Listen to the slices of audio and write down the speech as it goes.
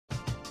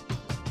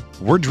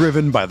We're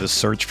driven by the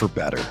search for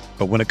better.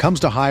 But when it comes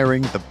to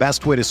hiring, the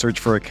best way to search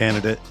for a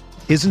candidate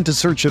isn't to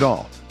search at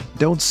all.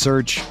 Don't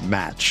search,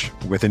 match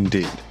with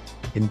Indeed.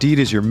 Indeed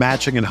is your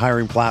matching and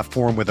hiring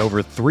platform with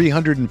over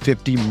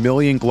 350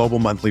 million global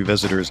monthly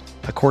visitors,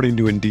 according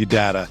to Indeed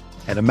data,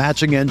 and a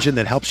matching engine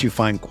that helps you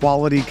find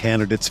quality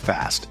candidates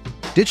fast.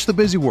 Ditch the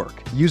busy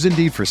work. Use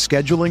Indeed for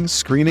scheduling,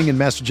 screening, and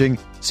messaging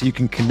so you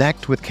can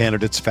connect with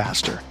candidates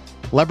faster.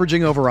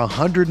 Leveraging over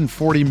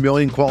 140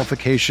 million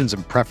qualifications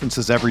and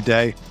preferences every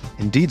day,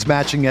 Indeed's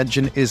matching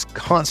engine is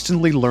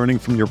constantly learning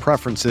from your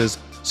preferences,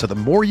 so the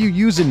more you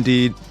use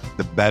Indeed,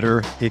 the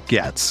better it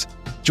gets.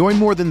 Join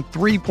more than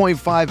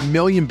 3.5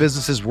 million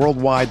businesses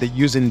worldwide that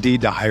use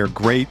Indeed to hire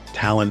great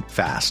talent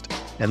fast.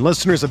 And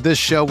listeners of this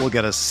show will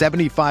get a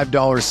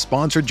 $75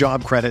 sponsored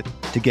job credit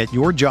to get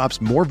your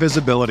jobs more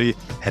visibility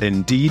at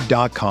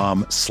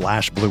Indeed.com/Blue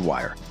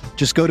Wire.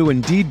 Just go to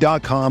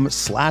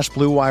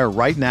Indeed.com/Blue Wire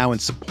right now and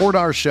support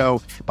our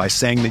show by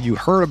saying that you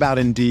heard about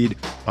Indeed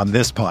on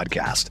this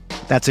podcast.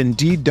 That's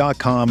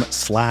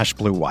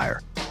Indeed.com/Blue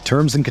Wire.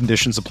 Terms and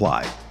conditions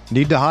apply.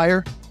 Need to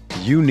hire?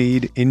 You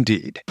need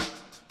Indeed.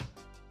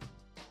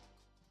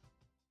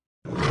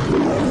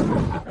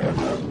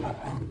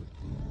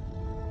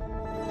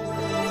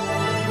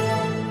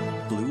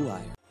 Blue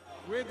Wire.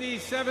 With the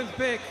 7th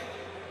pick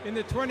in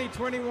the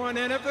 2021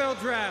 NFL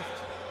Draft,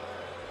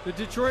 the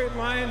Detroit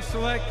Lions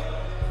select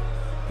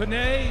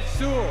Penei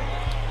Sewell,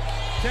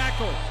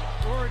 tackle,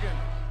 Oregon.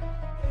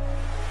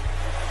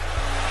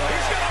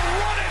 He's going to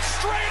run it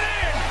straight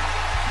in.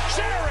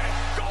 Jared,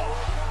 goal.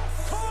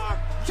 Carr,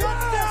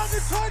 touchdown,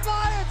 Detroit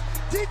Lions.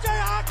 TJ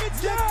Hawkins,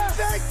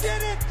 they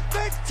did it.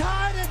 They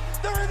tied it.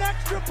 They're an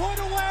extra point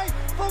away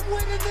from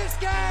winning this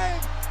game.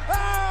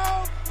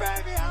 Oh,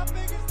 baby, how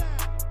big is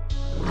that?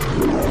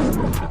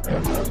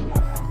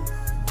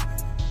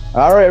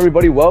 All right,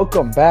 everybody,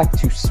 welcome back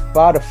to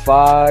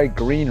Spotify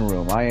Green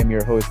Room. I am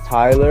your host,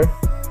 Tyler.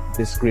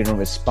 This Green Room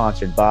is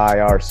sponsored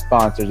by our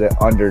sponsors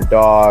at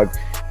Underdog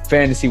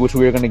Fantasy, which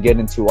we are going to get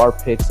into our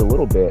picks a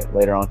little bit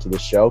later on to the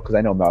show because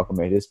I know Malcolm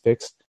made his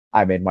picks.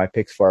 I made my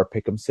picks for our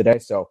pick'ems today,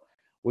 so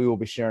we will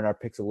be sharing our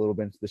picks a little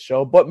bit into the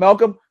show. But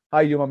Malcolm, how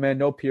you doing, my man?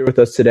 Nope here with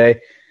us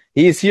today.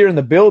 He is here in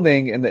the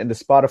building in the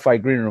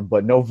Spotify Green Room,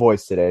 but no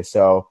voice today,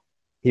 so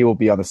he will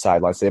be on the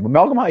sidelines today. But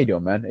Malcolm, how you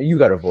doing, man? You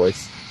got a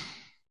voice.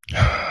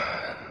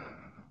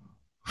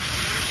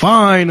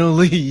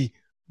 Finally,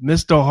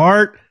 Mr.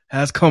 Hart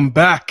has come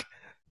back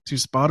to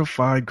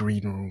Spotify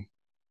Green Room.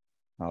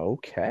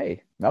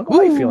 Okay. Malcolm, how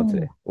are you feeling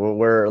today?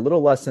 We're a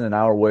little less than an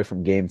hour away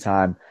from game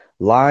time.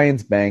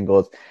 Lions,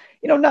 Bengals.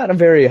 You know, not a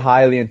very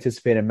highly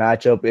anticipated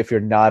matchup if you're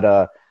not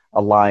a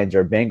Lions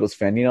or a Bengals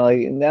fan. You know, like,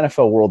 the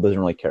NFL world doesn't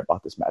really care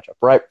about this matchup,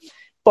 right?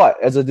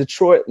 But as a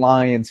Detroit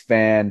Lions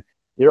fan,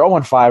 you're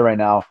 0-5 right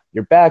now.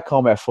 You're back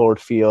home at Ford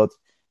Field.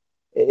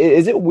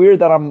 Is it weird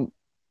that I'm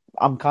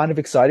kind of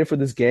excited for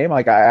this game?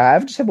 Like, I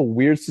just have a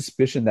weird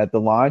suspicion that the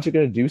Lions are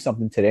going to do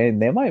something today,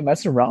 and they might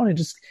mess around and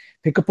just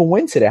pick up a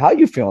win today. How are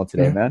you feeling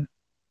today, man?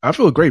 I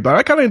feel great, but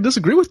I kind of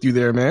disagree with you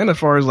there, man, as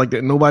far as like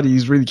that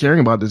nobody's really caring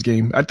about this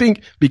game. I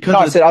think because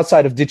I said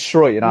outside of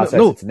Detroit and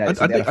outside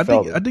Cincinnati.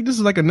 I think this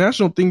is like a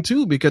national thing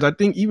too, because I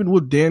think even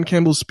with Dan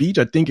Campbell's speech,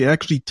 I think it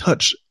actually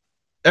touched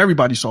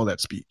everybody saw that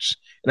speech.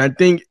 And I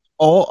think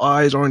all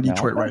eyes are on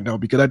Detroit right now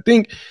because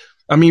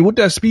I mean, with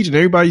that speech and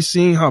everybody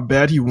seeing how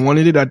bad he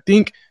wanted it, I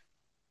think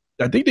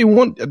they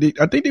want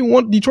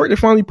Detroit to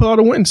finally pull out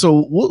a win.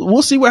 So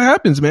we'll see what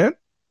happens, man.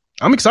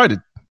 I'm excited.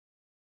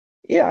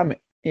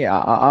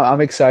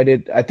 I'm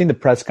excited. I think the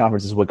press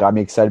conference is what got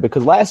me excited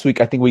because last week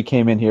I think we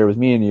came in here with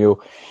me and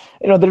you.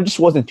 You know, there just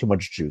wasn't too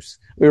much juice.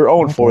 We were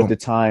 0-4 at the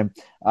time.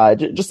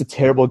 Just a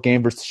terrible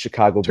game versus the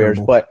Chicago Bears.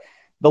 But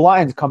the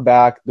Lions come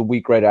back the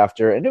week right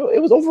after, and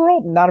it was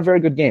overall not a very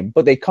good game.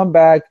 But they come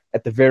back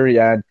at the very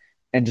end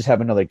and just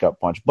have another gut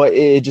punch. But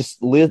it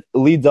just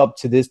leads up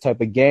to this type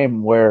of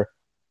game where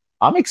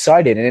I'm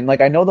excited. And like,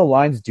 I know the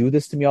Lions do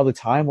this to me all the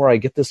time where I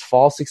get this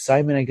false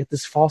excitement, I get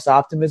this false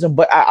optimism,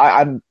 but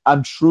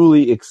I'm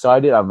truly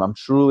excited. I'm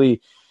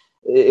truly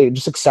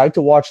just excited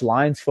to watch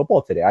Lions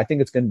football today. I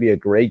think it's going to be a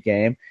great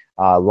game.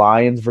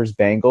 Lions versus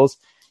Bengals.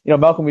 You know,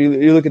 Malcolm,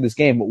 you look at this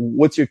game.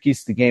 What's your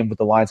keys to the game? What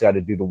the Lions got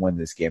to do to win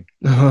this game?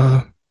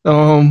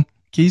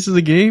 Keys to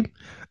the game?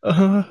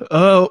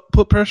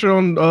 Put pressure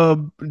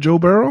on Joe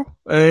Burrow,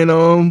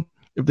 and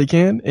if they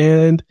can,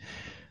 and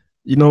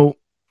you know,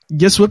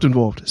 get Swift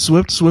involved.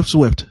 Swift.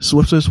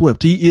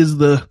 He is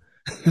the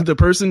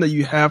person that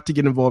you have to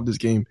get involved in this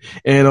game.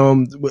 And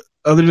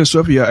other than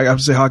Swift, I have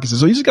to say Hawkinson.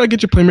 So you just got to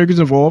get your playmakers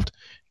involved,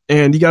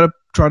 and you got to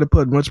try to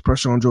put as much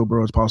pressure on Joe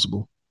Burrow as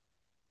possible.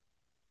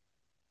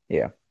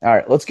 Yeah. All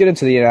right, let's get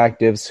into the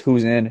inactives.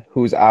 Who's in,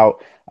 who's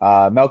out.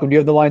 Malcolm, do you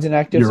have the Lions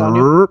inactives on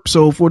you?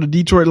 So for the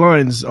Detroit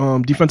Lions,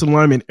 defensive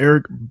lineman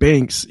Eric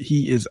Banks,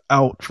 he is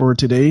out for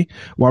today.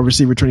 Wide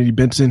receiver Trinity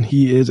Benson,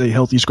 he is a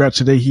healthy scratch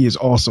today. He is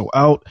also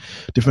out.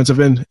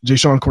 Defensive end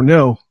Jashawn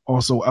Cornell,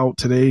 also out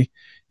today.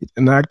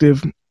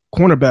 Inactive.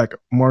 Cornerback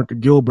Mark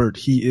Gilbert,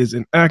 he is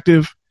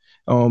inactive.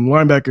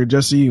 Linebacker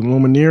Jesse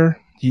Lomanier,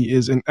 he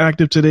is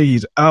inactive today.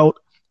 He's out.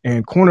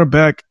 And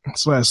cornerback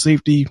 /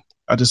 safety,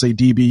 I just say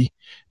DB,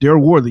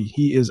 Darryl Worley,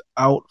 he is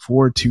out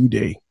for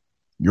today.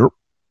 Yep.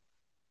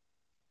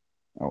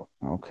 Oh,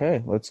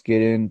 okay. Let's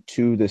get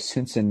into the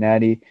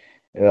Cincinnati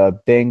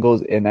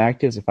Bengals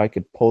inactives. If I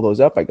could pull those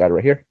up, I got it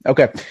right here.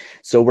 Okay.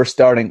 So we're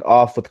starting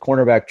off with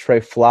cornerback Trey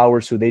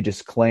Flowers, who they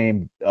just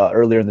claimed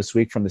earlier in this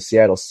week from the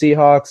Seattle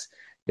Seahawks.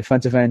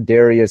 Defensive end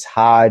Darius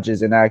Hodge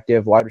is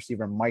inactive. Wide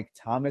receiver Mike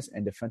Thomas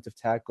and defensive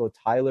tackle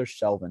Tyler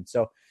Shelvin.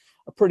 So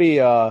a pretty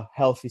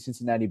healthy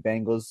Cincinnati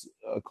Bengals,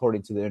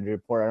 according to the injury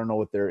report. I don't know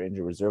what their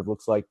injury reserve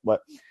looks like,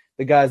 but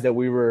the guys that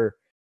we were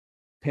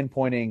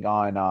pinpointing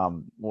on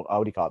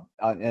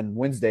on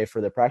Wednesday for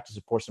the practice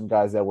report, some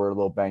guys that were a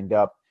little banged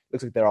up.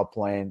 Looks like they're all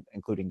playing,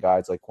 including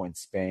guys like Quinn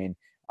Spain,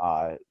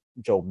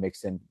 Joe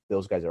Mixon.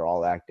 Those guys are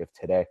all active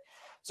today.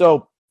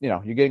 So, you're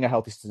getting a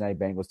healthy Cincinnati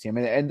Bengals team.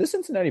 And this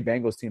Cincinnati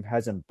Bengals team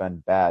hasn't been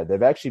bad.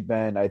 They've actually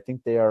been, I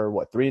think they are,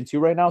 3-2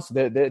 right now? So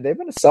they've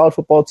been a solid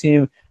football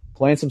team,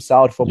 playing some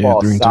solid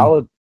football,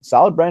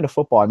 solid brand of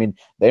football. I mean,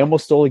 they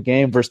almost stole a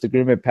game versus the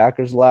Green Bay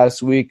Packers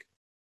last week.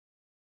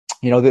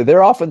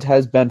 Their offense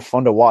has been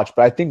fun to watch,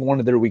 but I think one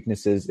of their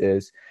weaknesses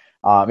is,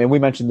 and we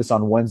mentioned this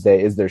on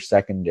Wednesday, is their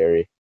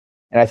secondary.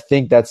 And I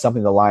think that's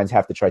something the Lions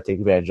have to try to take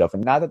advantage of.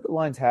 And not that the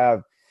Lions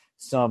have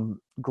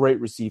some great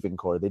receiving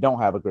core. They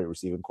don't have a great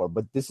receiving core,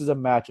 but this is a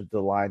matchup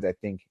the Lions, I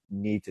think,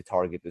 need to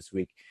target this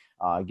week.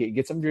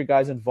 Get some of your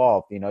guys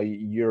involved.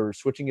 You're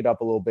switching it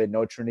up a little bit.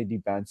 No Trinity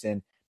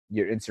Benson.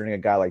 You're inserting a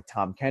guy like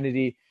Tom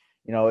Kennedy.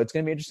 It's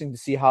going to be interesting to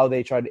see how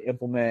they try to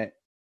implement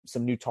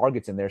some new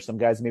targets in there. Some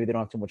guys maybe they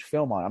don't have too much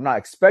film on. I'm not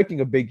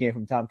expecting a big game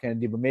from Tom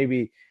Kennedy, but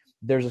maybe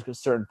there's a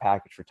certain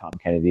package for Tom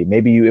Kennedy.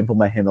 Maybe you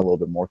implement him a little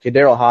bit more.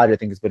 Darryl Hodge, I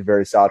think, has been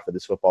very solid for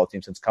this football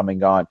team since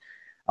coming on.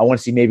 I want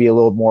to see maybe a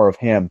little more of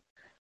him.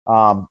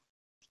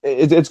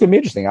 It's going to be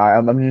interesting.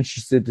 I'm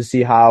interested to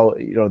see how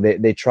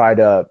they try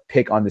to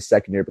pick on the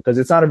secondary, because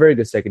it's not a very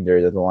good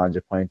secondary that the Lions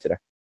are playing today.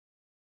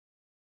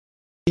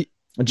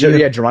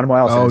 Yeah, Geronimo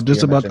Allison. I was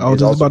just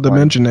about to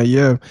mention that.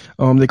 Yeah,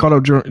 they called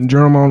up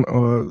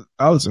Geronimo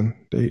Allison.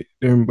 They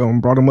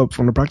brought him up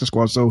from the practice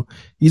squad, so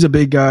he's a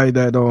big guy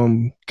that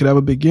could have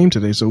a big game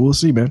today. So we'll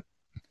see, man.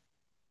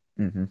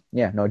 Mm-hmm.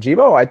 Yeah, no,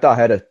 Gbo, I thought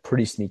had a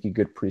pretty sneaky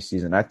good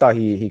preseason. I thought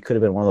he could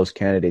have been one of those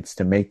candidates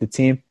to make the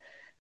team,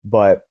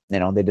 but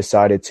they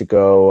decided to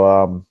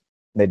go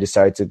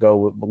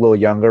with a little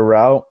younger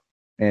route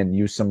and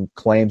use some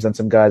claims on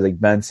some guys like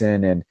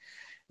Benson and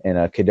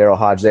Darryl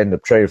Hodge. They ended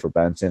up trading for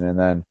Benson and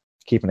then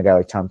keeping a guy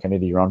like Tom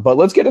Kennedy around. But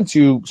let's get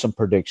into some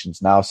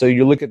predictions now. So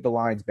you look at the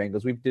Lions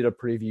Bengals. We did a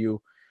preview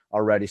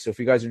already. So if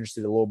you guys are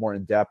interested a little more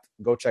in depth,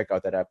 go check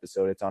out that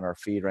episode. It's on our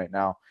feed right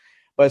now.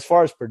 But as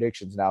far as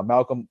predictions now,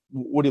 Malcolm,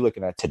 what are you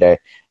looking at today?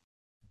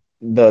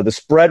 The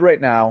spread right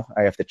now,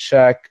 I have to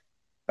check.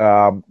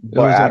 But it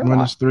was at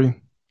 -3.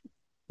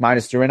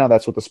 -3 right now.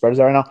 That's what the spread is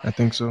right now. I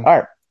think so. All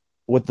right.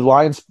 With the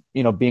Lions,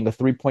 being a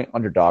 3-point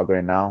underdog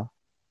right now,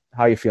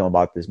 how are you feeling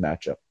about this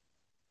matchup?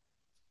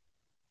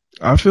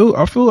 I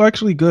feel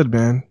actually good,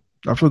 man.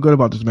 I feel good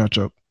about this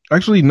matchup.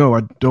 Actually, no,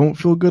 I don't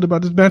feel good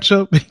about this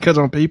matchup because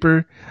on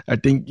paper, I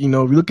think, if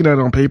you're looking at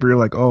it on paper, you're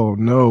like, oh,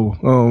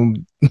 no.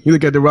 You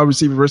look at the wide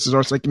receiver versus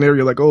our secondary,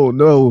 you're like, oh,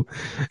 no.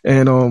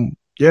 And,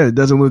 yeah, it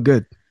doesn't look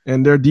good.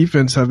 And their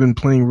defense have been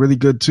playing really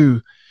good,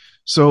 too.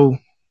 So,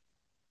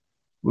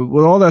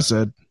 with all that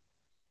said,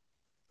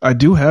 I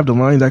do have the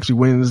Lions actually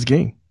winning this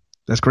game.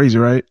 That's crazy,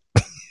 right?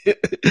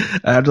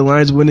 I have the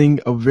Lions winning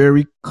a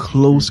very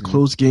close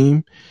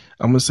game.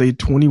 I'm going to say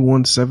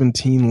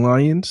 21-17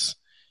 Lions.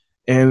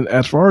 And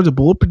as far as the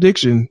bold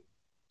prediction,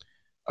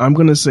 I'm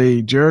going to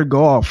say Jared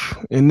Goff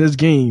in this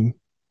game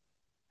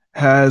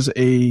has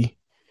a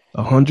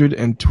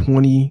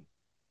 120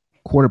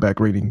 quarterback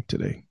rating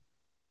today.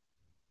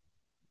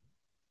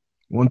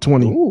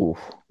 120. Ooh,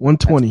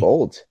 120. That's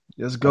bold.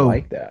 Let's go. I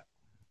like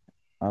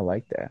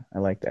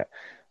that.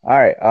 All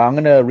right, I'm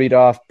going to read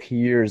off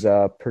Pierre's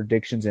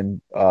predictions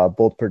and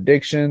bold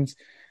predictions.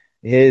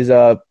 His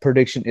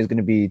prediction is going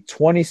to be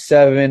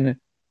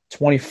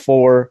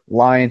 27-24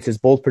 Lions. His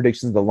bold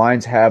predictions, the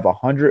Lions have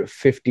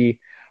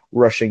 150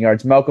 rushing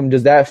yards. Malcolm,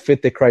 does that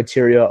fit the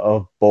criteria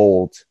of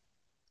bold?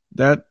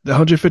 That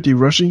 150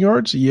 rushing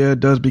yards? Yeah, it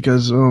does,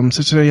 because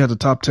Cincinnati has a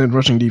top 10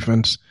 rushing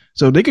defense.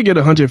 So they could get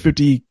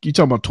 150. You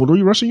talking about total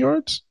rushing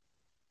yards?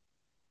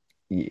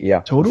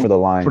 Yeah, total for the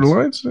Lions. For the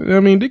Lions? I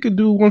mean, they could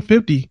do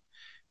 150.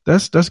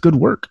 That's good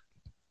work.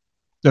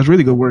 That's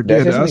really good work. Yeah,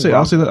 I'll say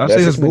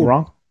that's bold.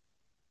 Wrong.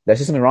 Did I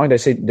say something wrong?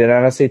 Did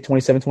I not say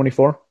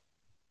 27-24?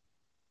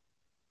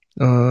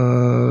 I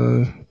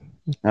don't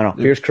know.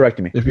 Pierre's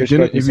correcting me. If you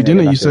didn't,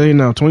 you say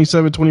now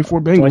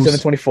 27-24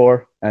 Bengals.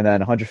 27-24, and then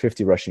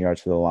 150 rushing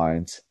yards for the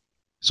Lions.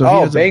 So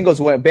Bengals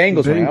win.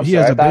 Bengals winning. He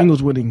has the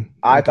Bengals winning.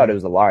 I thought it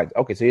was the Lions.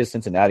 Okay, so he has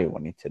Cincinnati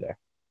winning today.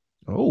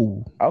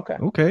 Oh.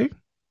 Okay.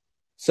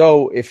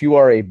 So if you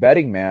are a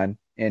betting man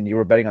and you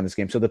were betting on this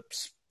game, so the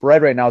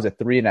spread right now is at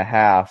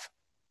 3.5.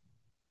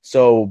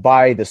 So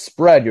by the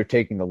spread, you're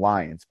taking the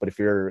Lions. But if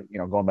you're,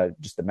 going by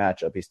just the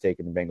matchup, he's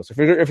taking the Bengals. So if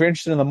you're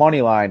interested in the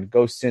money line,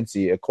 go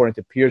Cincy according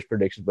to Pierre's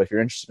predictions. But if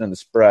you're interested in the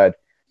spread,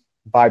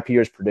 by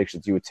Pierre's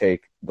predictions, you would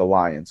take the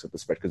Lions with the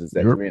spread because it's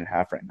at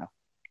 3.5 right now.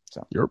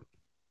 So,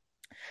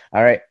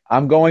 all right,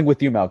 I'm going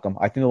with you, Malcolm.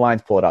 I think the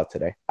Lions pull it out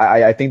today.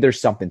 I think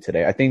there's something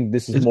today. I think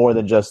this is more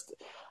than just,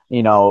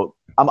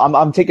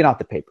 I'm taking out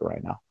the paper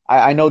right now.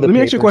 I know the. Let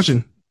me ask you a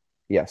question.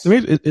 Yes.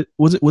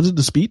 Was it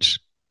the speech?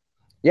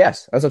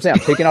 Yes, that's what I'm saying.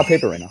 I'm taking out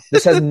paper right now.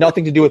 This has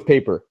nothing to do with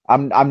paper.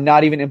 I'm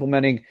not even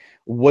implementing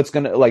what's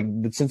gonna like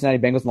the Cincinnati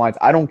Bengals and Lions.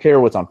 I don't care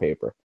what's on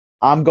paper.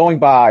 I'm going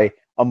by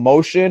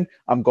emotion.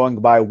 I'm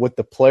going by what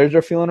the players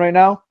are feeling right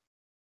now.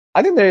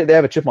 I think they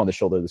have a chip on their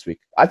shoulder this week.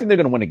 I think they're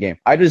going to win a game.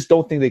 I just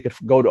don't think they could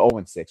go to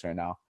 0-6 right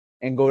now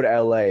and go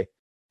to LA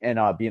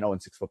and be an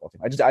 0-6 football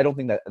team. I don't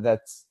think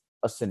that's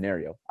a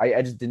scenario.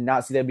 I just did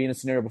not see that being a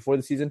scenario before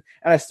the season,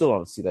 and I still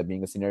don't see that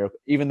being a scenario,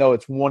 even though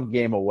it's one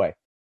game away.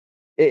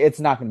 It's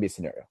not going to be a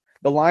scenario.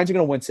 The Lions are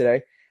going to win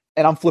today,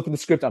 and I'm flipping the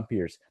script on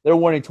Pierce. They're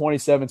winning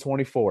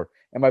 27-24,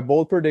 and my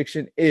bold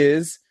prediction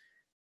is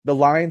the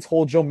Lions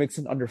hold Joe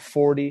Mixon under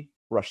 40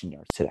 rushing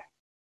yards today.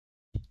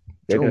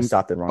 They're going to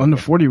stop the run. Under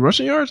 40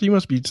 rushing yards? He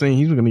must be saying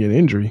he's going to get an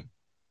injury.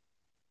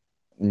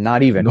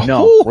 Not even.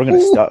 No, we're going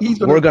to stuff.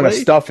 We're going to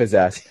stuff his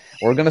ass.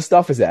 We're going to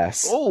stuff his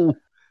ass. Oh,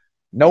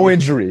 no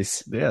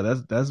injuries. Yeah,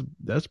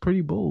 that's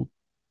pretty bold.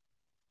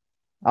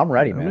 I'm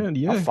ready, man.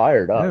 Yeah. I'm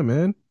fired up. Yeah,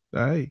 man.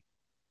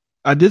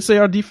 I did say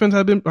our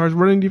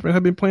running defense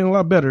have been playing a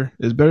lot better.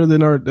 It's better than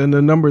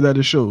the number that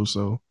it shows.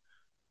 So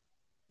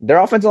their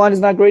offensive line is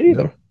not great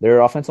either. No.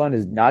 Their offensive line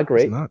is not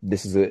great. Not.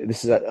 This is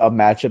a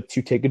matchup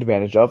to take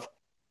advantage of.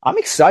 I'm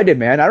excited,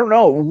 man. I don't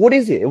know. What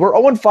is it? We're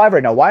 0-5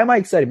 right now. Why am I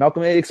excited?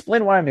 Malcolm,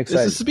 explain why I'm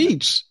excited. It's a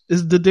speech.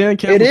 It's the Dan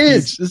Campbell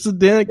speech. It's the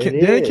Dan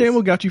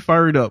Campbell got you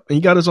fired up, and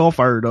he got us all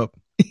fired up.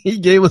 He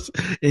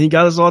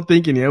got us all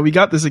thinking, yeah, we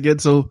got this again.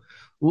 So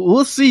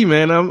we'll see,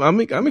 man. I'm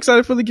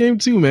excited for the game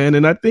too, man.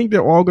 And I think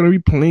they're all going to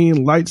be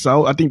playing lights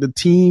out. I think the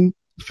team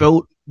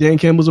felt Dan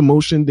Campbell's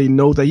emotion. They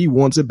know that he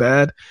wants it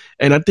bad,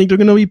 and I think they're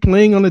going to be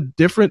playing on a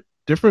different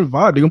vibe.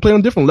 They're going to play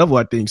on a different level,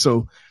 I think.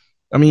 So,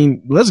 I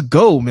mean, let's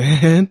go,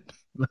 man.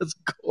 Let's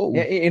go.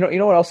 Yeah, you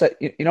know what else?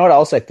 You know what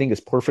else I think is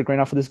perfect right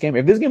now for this game?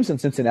 If this game's in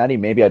Cincinnati,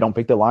 maybe I don't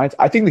pick the Lions.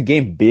 I think the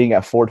game being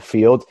at Ford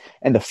Field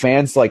and the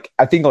fans,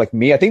 I think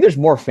there's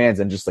more fans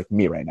than just like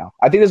me right now.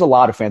 I think there's a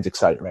lot of fans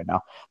excited right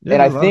now, yeah,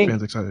 and I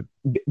think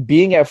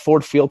being at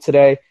Ford Field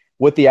today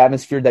with the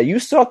atmosphere that you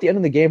saw at the end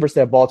of the game versus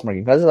that Baltimore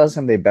game. That's the last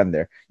time they've been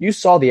there. You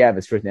saw the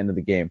atmosphere at the end of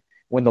the game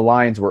when the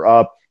Lions were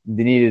up.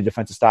 They needed a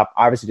defensive stop.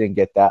 Obviously, didn't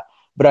get that,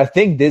 but I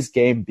think this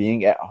game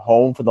being at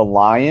home for the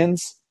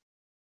Lions.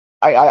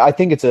 I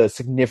think it's a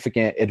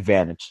significant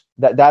advantage.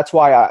 That's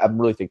why I'm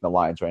really thinking the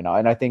Lions right now,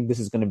 and I think this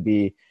is going to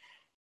be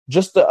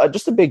just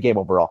a big game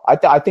overall.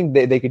 I think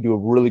they could do a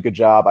really good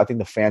job. I think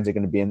the fans are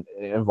going to be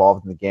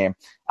involved in the game.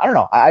 I don't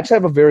know. I just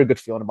have a very good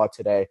feeling about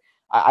today.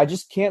 I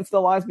just can't see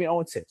the Lions being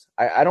 0-6.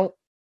 I don't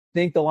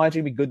think the Lions are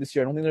going to be good this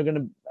year. I don't think they're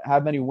going to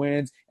have many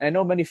wins, and I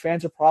know many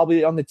fans are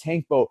probably on the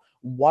tank boat.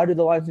 Why do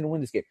the Lions need to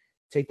win this game?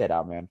 Take that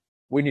out, man.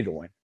 We need to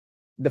win.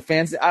 The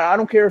fans. I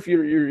don't care if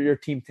your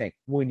team tank.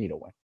 We need to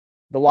win.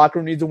 The locker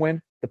room needs a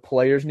win. The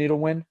players need a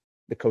win.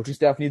 The coaching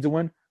staff needs a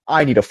win.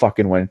 I need a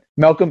fucking win.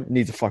 Malcolm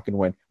needs a fucking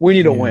win. We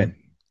need a win.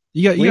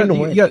 You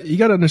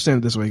got to understand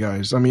it this way,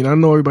 guys. I mean, I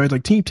know everybody's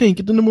like, Team Tank,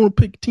 get the number one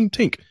pick, Team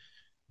Tank.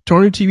 Turn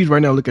on your TVs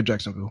right now, look at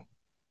Jacksonville.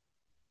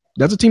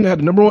 That's a team that had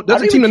the number one.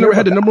 That's a team that never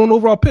had the number one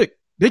overall pick.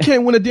 They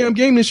can't win a damn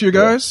game this year,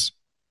 guys.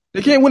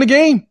 They can't win a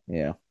game.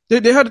 Yeah.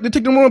 They took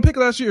the number one pick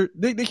last year.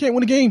 They can't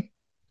win a game.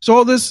 So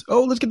all this,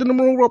 let's get the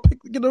number one overall pick.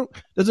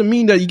 Doesn't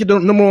mean that you get the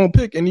number one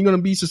pick and you're going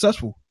to be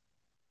successful.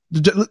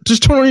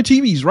 Just turn on your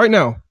TVs right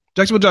now.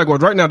 Jacksonville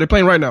Jaguars right now. They're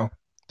playing right now.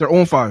 They're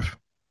 0-5.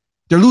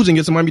 They're losing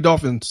against the Miami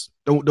Dolphins.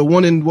 The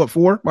one in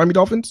 4? Miami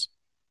Dolphins?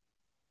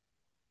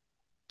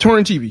 Turn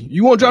on TV.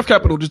 You want draft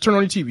capital, just turn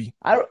on your TV.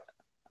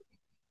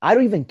 I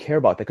don't even care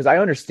about that because I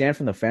understand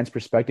from the fans'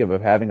 perspective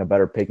of having a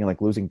better pick and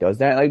losing does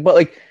that.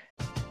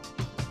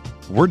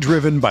 We're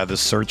driven by the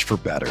search for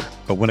better.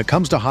 But when it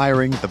comes to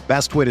hiring, the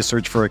best way to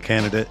search for a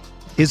candidate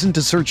isn't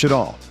to search at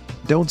all.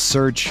 Don't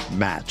search,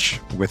 match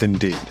with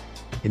Indeed.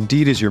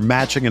 Indeed is your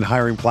matching and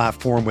hiring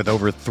platform with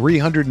over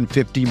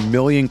 350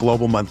 million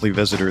global monthly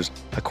visitors,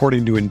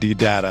 according to Indeed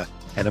data,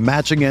 and a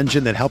matching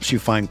engine that helps you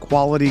find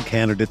quality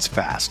candidates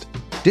fast.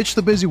 Ditch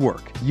the busy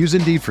work. Use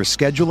Indeed for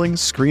scheduling,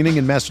 screening,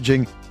 and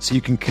messaging so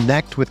you can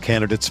connect with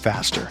candidates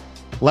faster.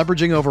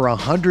 Leveraging over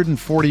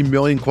 140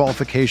 million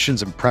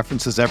qualifications and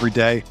preferences every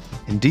day,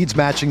 Indeed's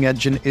matching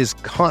engine is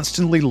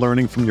constantly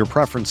learning from your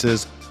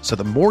preferences, so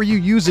the more you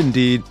use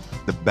Indeed,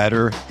 the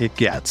better it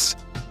gets.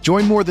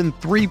 Join more than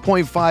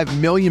 3.5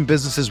 million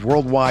businesses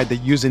worldwide that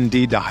use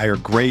Indeed to hire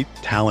great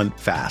talent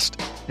fast.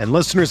 And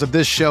listeners of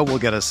this show will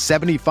get a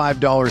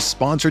 $75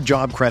 sponsored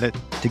job credit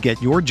to get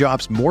your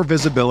jobs more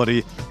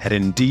visibility at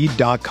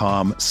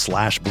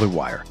Indeed.com/Blue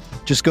Wire.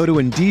 Just go to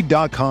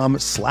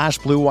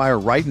Indeed.com/Blue Wire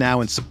right now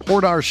and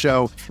support our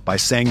show by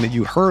saying that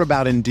you heard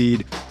about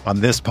Indeed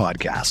on this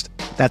podcast.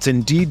 That's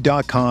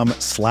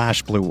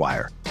Indeed.com/Blue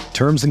Wire.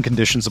 Terms and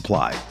conditions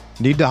apply.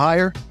 Need to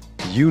hire?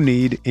 You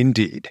need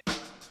Indeed.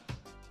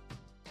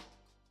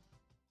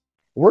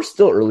 we're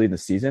still early in the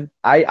season.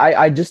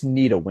 I just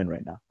need a win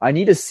right now. I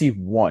need to see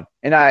one.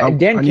 And I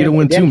need a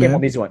win too,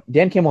 man. Needs a win.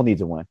 Dan Campbell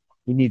needs a win.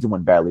 He needs a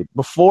win badly.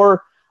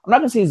 Before, I'm not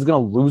going to say he's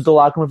going to lose the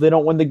locker room if they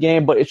don't win the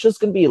game, but it's just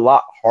going to be a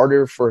lot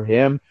harder for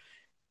him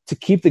to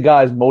keep the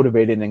guys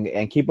motivated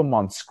and keep them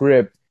on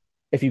script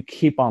if you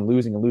keep on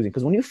losing and losing.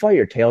 Because when you fight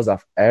your tails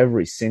off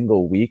every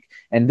single week,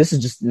 and this is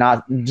just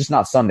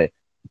not Sunday,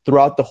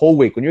 throughout the whole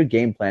week, when you're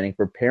game planning,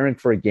 preparing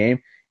for a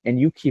game, and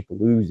you keep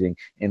losing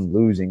and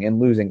losing and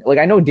losing. Like,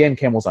 I know Dan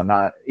Campbell's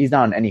he's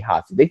not on any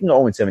hot seat. They can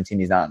go 0-17,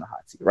 he's not on the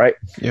hot seat, right?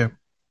 Yeah.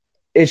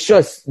 It's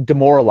just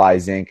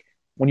demoralizing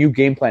when you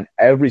game plan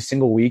every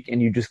single week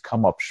and you just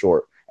come up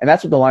short. And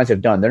that's what the Lions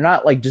have done. They're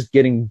not like just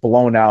getting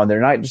blown out, and they're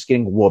not just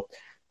getting whooped.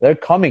 They're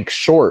coming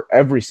short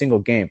every single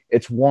game.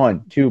 It's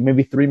 1, 2,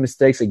 maybe 3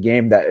 mistakes a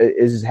game that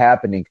is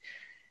happening.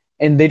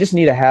 And they just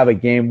need to have a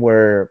game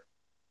where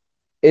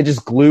it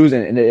just glues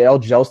and it all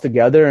gels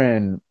together,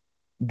 and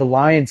the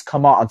Lions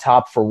come out on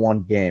top for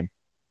one game.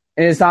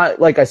 And it's not,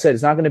 like I said,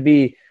 it's not going to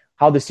be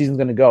how the season's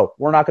going to go.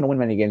 We're not going to win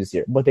many games this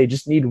year, but they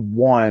just need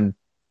one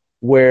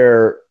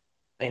where,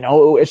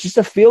 it's just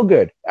a feel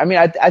good. I mean,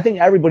 I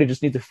think everybody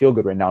just needs to feel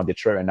good right now in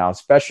Detroit right now,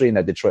 especially in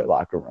that Detroit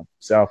locker room.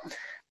 So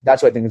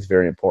that's why I think it's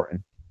very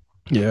important.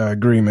 Yeah, I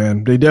agree,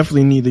 man. They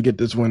definitely need to get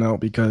this one out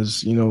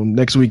because,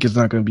 next week is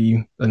not going to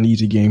be an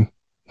easy game.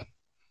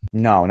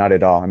 No, not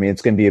at all. I mean,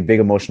 it's going to be a big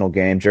emotional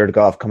game. Jared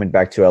Goff coming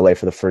back to LA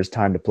for the first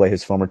time to play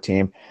his former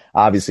team.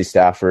 Obviously,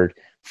 Stafford,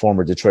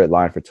 former Detroit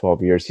Lion for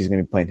 12 years. He's going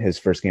to be playing his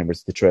first game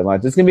versus Detroit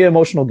Lions. It's going to be an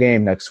emotional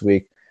game next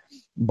week,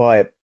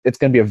 but it's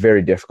going to be a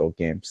very difficult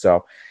game.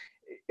 So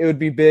it would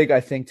be big, I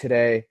think,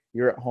 today.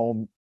 You're at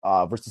home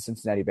versus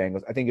Cincinnati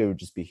Bengals. I think it would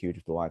just be huge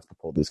if the Lions could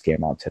pull this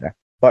game out today.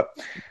 But,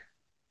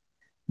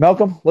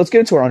 Malcolm, let's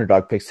get into our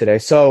underdog picks today.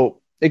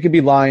 So it could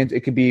be Lions,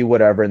 it could be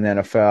whatever in the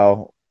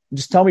NFL.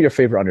 Just tell me your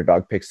favorite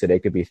underdog picks today. It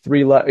could be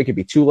 3-leg, it could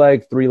be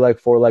 2-leg, 3-leg,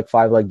 4-leg,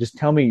 5-leg. Just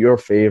tell me your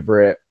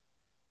favorite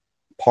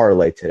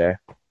parlay today.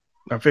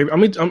 My favorite.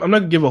 I'm not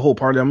gonna give a whole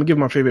parlay. I'm gonna give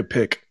my favorite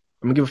pick.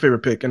 and I'm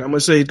gonna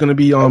say it's gonna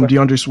be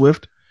DeAndre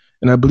Swift,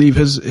 and I believe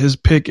his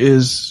pick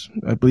is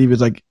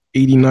like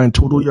 89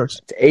 total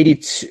yards.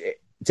 It's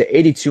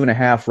 82 and a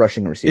half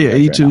rushing receiving. Yeah,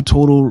 82 right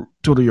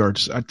total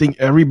yards. I think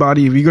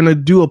everybody, if you're gonna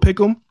do a pick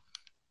 'em,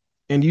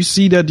 and you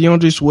see that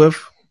DeAndre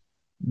Swift.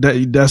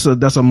 That's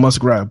a must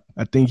grab.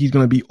 I think he's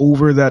going to be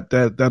over that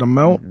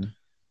amount,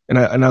 and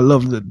I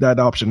love that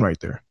option right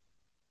there.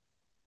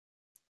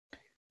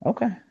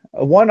 Okay,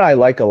 one I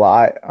like a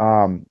lot.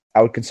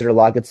 I would consider a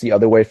lot gets the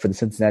other way for the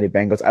Cincinnati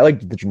Bengals. I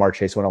like the Jamar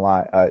Chase one a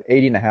lot.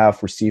 80 and a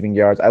half receiving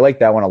yards. I like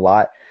that one a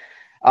lot.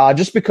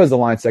 Just because the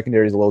Lions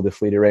secondary is a little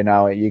depleted right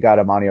now. You got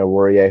Amani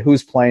Oruwariye,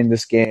 who's playing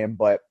this game,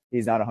 but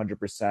he's not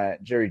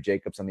 100%. Jerry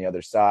Jacobs on the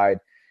other side.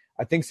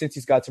 I think since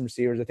he's got some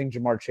receivers, I think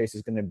Jamar Chase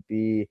is going to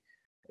be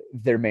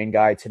their main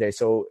guy today.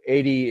 So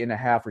 80 and a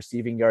half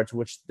receiving yards,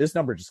 which this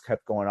number just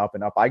kept going up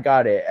and up. I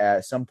got it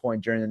at some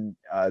point during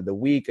the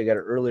week. I got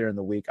it earlier in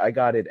the week. I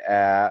got it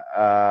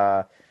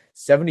at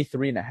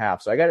 73 and a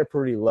half. So I got it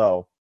pretty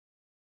low.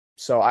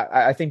 So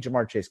I think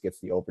Jamar Chase gets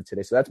the open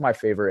today. So that's my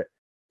favorite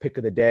pick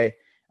of the day.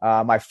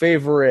 My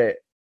favorite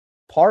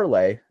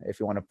parlay,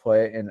 if you want to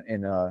play it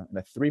in a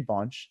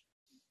 3-bunch.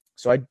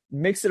 So I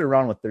mixed it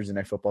around with Thursday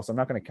Night Football. So I'm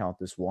not going to count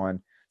this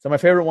one. So my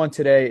favorite one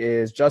today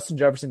is Justin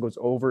Jefferson goes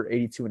over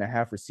 82 and a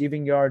half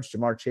receiving yards.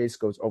 Jamar Chase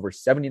goes over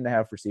 70 and a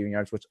half receiving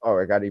yards, which,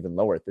 I got even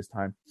lower at this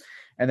time.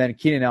 And then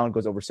Keenan Allen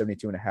goes over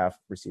 72 and a half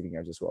receiving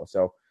yards as well.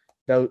 So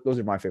those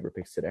are my favorite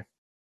picks today.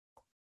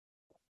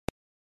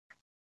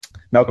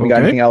 Malcolm, you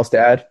got anything else to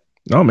add?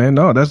 No, man.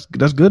 No, that's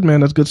good,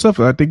 man. That's good stuff.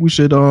 I think we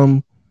should,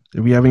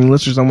 if we have any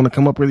listeners, I want to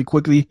come up really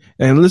quickly.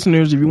 And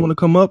listeners, if you want to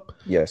come up,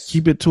 yes,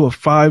 keep it to a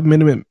 5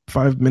 minute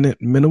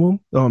minimum.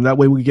 That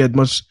way we get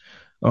much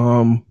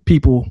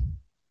people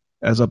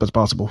as up as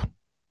possible.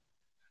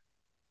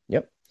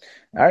 Yep.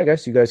 All right,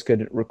 guys. You guys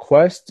could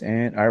request,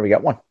 and all right, we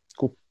got one.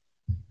 Cool.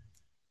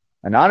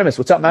 Anonymous,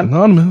 what's up, man?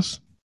 Anonymous.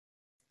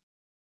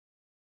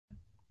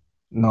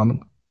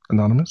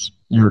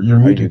 You're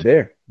muted. You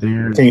there?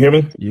 Can you hear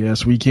me?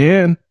 Yes, we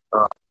can.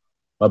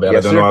 My bad.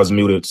 Yes, I didn't know I was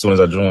muted as soon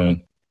as I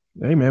joined.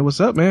 Hey, man, what's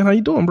up, man? How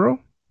you doing, bro?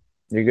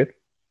 You good?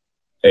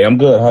 Hey, I'm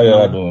good. How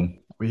y'all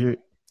doing? We're here.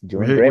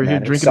 Doing great, we're here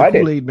man. drinking the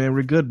Kool-Aid, man.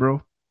 We're good,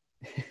 bro.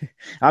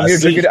 I'm here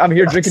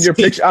drinking your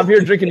picture. I'm here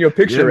drinking your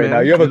picture right now.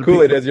 You have a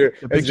Kool-Aid as your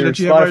picture that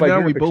you Spotify have right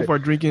now. We picture. both are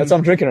drinking. That's what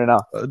I'm drinking right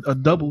now. A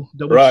double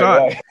right, shot.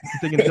 Right.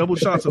 Taking double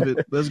shots of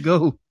it. Let's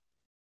go.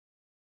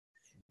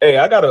 Hey,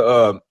 I got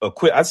a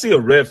quick. I see a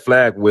red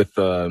flag with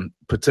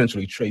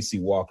potentially Tracy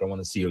Walker. I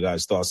want to see your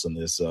guys' thoughts on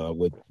this.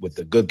 With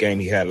the good game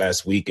he had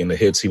last week and the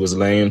hits he was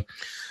laying.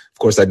 Of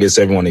course, that gets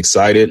everyone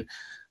excited.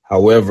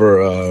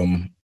 However,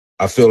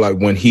 I feel like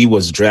when he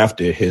was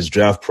drafted, his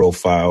draft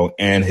profile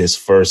and his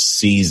first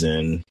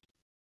season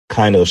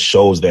kind of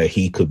shows that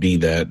he could be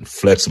that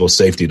flexible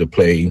safety to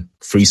play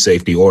free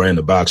safety or in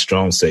the box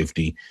strong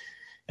safety.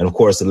 And, of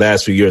course, the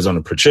last few years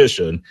under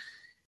Patricia,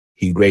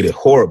 he graded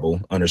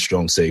horrible under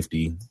strong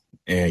safety.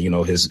 And,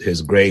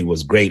 his grade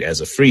was great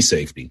as a free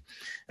safety.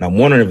 And I'm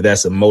wondering if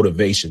that's a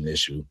motivation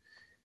issue.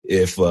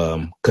 if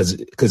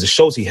because it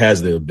shows he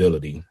has the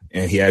ability,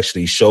 and he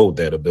actually showed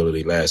that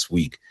ability last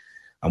week.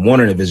 I'm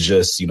wondering if it's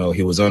just,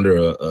 he was under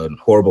a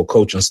horrible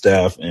coaching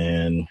staff,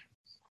 and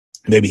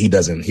maybe he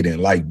didn't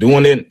like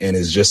doing it, and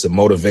it's just a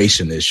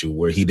motivation issue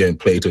where he didn't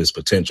play to his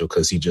potential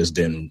because he just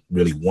didn't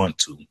really want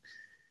to.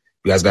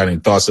 You guys got any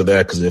thoughts of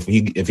that? Because if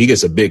he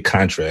gets a big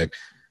contract,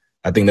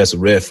 I think that's a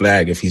red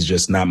flag if he's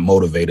just not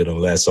motivated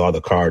unless all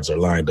the cards are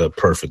lined up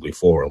perfectly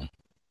for him.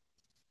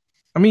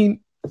 I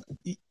mean,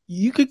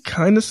 you could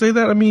kind of say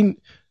that. I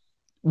mean,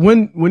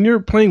 when you're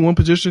playing one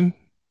position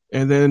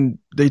and then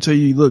they tell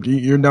you, look,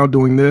 you're now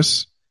doing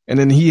this, and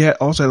then he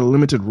also had a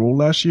limited role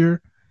last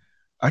year,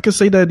 I could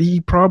say that he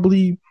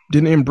probably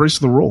didn't embrace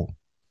the role,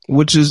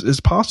 which is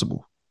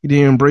possible. He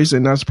didn't embrace it,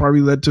 and that's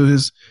probably led to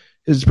his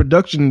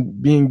production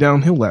being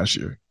downhill last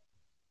year.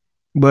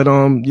 But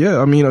yeah,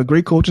 I mean, a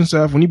great coaching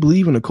staff, when you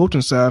believe in a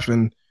coaching staff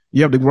and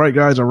you have the right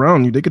guys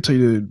around you, they could tell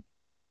you to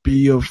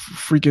be a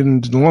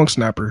freaking long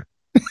snapper.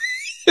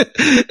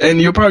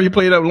 And you'll probably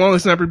play that long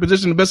snapper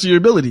position the best of your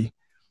ability.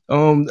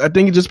 I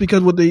think it's just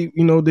because what they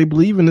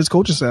believe in this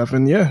coaching staff.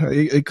 And yeah,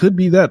 it could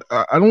be that.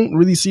 I don't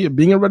really see it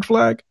being a red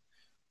flag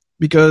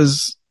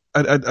because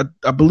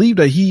I believe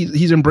that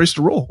he's embraced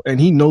the role and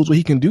he knows what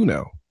he can do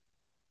now.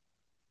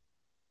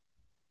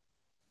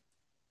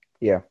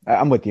 Yeah,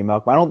 I'm with you,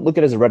 Malcolm. I don't look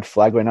at it as a red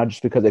flag right now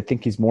just because I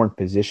think he's more in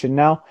position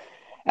now.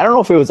 I don't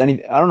know if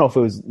it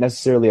was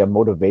necessarily a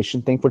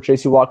motivation thing for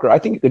Tracy Walker. I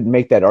think you could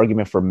make that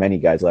argument for many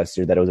guys last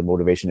year that it was a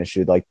motivation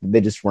issue. Like they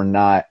just were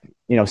not,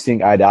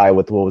 seeing eye to eye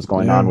with what was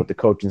going on with the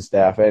coaching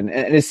staff. And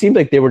it seemed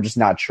like they were just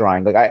not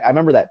trying. Like I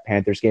remember that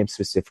Panthers game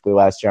specifically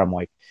last year. I'm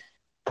like,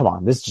 come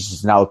on, this just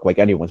does not look like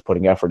anyone's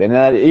putting effort.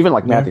 And even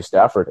like Matthew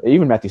Stafford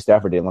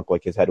didn't look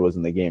like his head was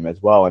in the game as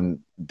well. And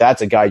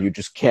that's a guy you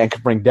just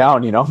can't bring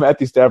down.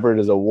 Matthew Stafford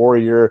is a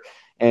warrior.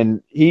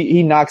 And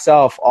he knocks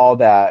off all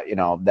that,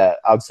 that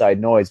outside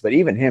noise. But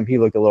even him, he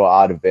looked a little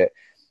out of it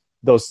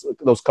those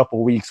couple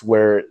of weeks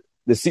where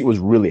the seat was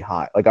really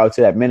hot. Like I would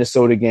say that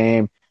Minnesota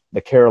game,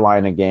 the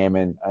Carolina game,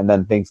 and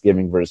then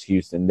Thanksgiving versus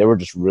Houston, they were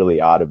just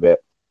really out of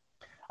it.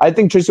 I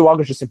think Tracy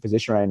Walker's just in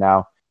position right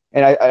now.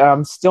 And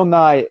I'm still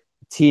not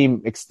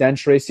team extend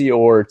Tracy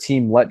or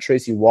team let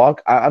Tracy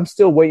walk. I'm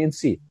still wait and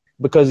see.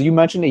 Because you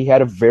mentioned he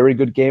had a very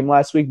good game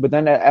last week. But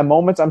then at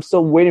moments, I'm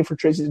still waiting for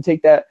Tracy to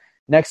take that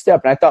next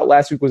step. And I thought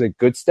last week was a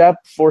good step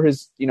for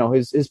his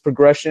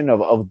progression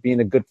of being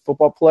a good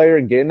football player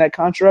and getting that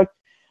contract.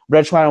 But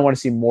I just want to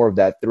see more of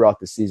that throughout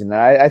the season.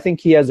 And I think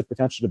he has the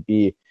potential to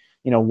be,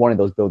 one of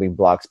those building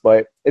blocks,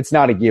 but it's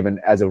not a given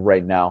as of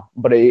right now.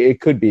 But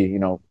it could be,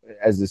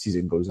 as the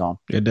season goes on.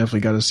 Yeah, definitely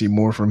got to see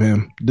more from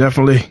him.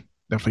 Definitely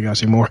got to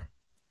see more.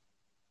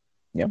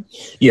 Yeah.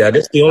 Yeah, I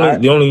guess the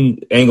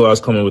only angle I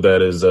was coming with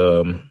that is,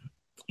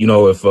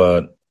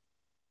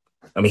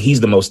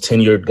 he's the most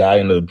tenured guy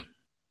in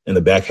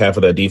the back half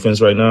of that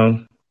defense right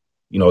now.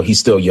 He's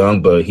still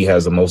young, but he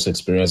has the most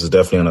experience. Is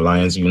definitely in the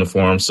Lions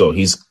uniform, so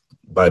he's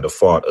by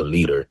default a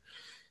leader.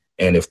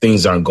 And if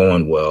things aren't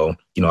going well,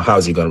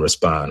 how's he going to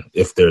respond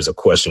if there's a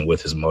question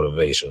with his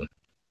motivation?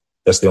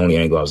 That's the only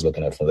angle I was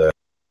looking at for that.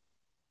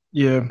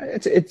 Yeah,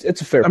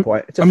 it's a fair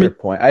point. It's a fair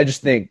point. I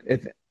just think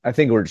I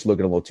think we're just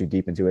looking a little too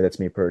deep into it. That's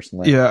me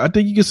personally. Yeah, I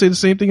think you could say the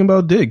same thing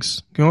about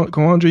Diggs,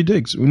 Kawandre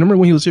Diggs. Remember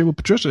when he was here with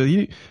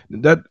Patricia?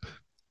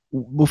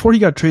 Before he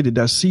got traded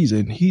that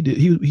season, he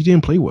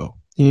didn't play well.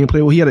 He didn't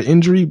play well. He had an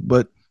injury,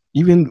 but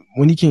even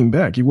when he came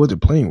back, he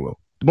wasn't playing well.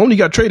 The moment he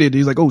got traded,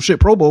 he's like, "Oh shit,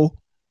 Pro Bowl."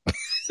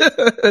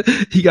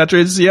 He got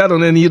traded to Seattle,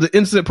 and then he had the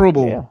instant Pro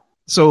Bowl. Yeah.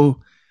 So,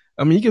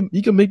 you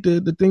can make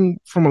the thing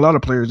from a lot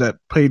of players that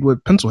played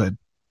with Pencilhead.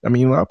 A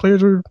lot of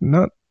players are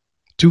not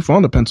too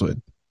fond of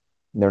Pencilhead.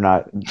 They're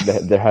not.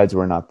 Their heads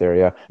were not there.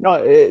 Yeah,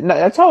 no,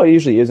 that's how it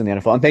usually is in the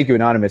NFL. And thank you,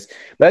 Anonymous.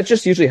 But that's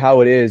just usually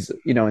how it is.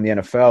 In the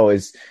NFL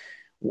is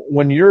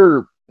when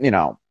you're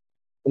not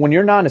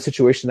in a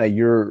situation that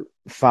you're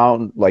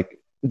found like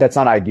that's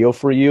not ideal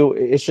for you.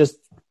 It's just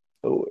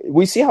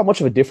we see how much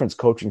of a difference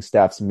coaching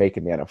staffs make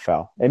in the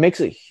NFL. It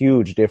makes a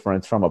huge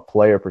difference from a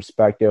player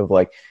perspective,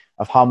 like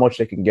of how much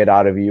they can get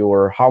out of you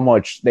or how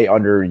much they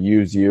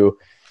underuse you.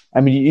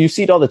 You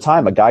see it all the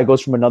time. A guy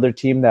goes from another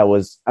team that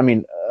was,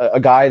 a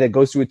guy that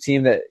goes to a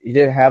team that he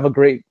didn't have a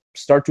great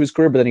start to his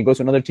career, but then he goes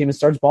to another team and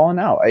starts balling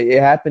out. It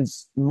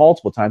happens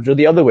multiple times, or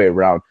the other way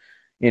around.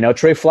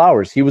 Trey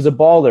Flowers, he was a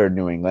baller in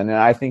New England, and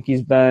I think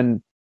he's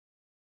been,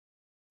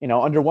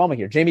 underwhelming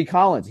here. Jamie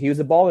Collins, he was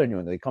a baller in New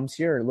England. He comes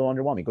here a little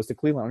underwhelming. Goes to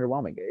Cleveland,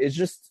 underwhelming. It's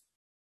just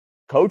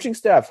coaching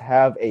staff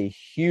have a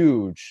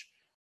huge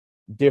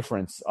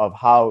difference of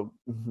how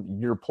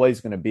your play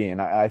is going to be,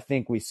 and I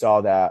think we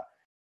saw that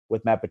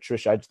with Matt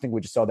Patricia. I just think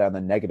we just saw that on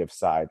the negative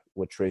side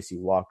with Tracy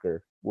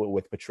Walker,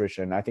 with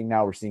Patricia. And I think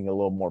now we're seeing a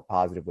little more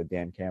positive with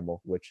Dan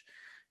Campbell, which,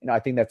 I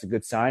think that's a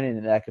good sign,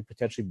 and that could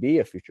potentially be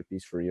a future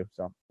piece for you.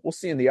 So we'll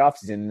see in the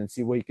offseason and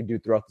see what you can do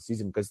throughout the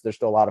season because there's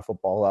still a lot of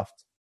football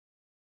left.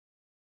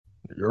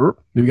 Do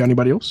we got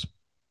anybody else?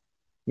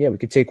 Yeah, we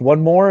could take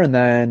one more, and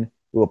then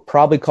we'll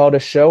probably call it a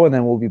show, and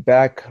then we'll be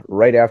back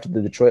right after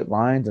the Detroit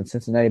Lions and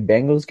Cincinnati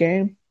Bengals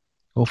game.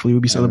 Hopefully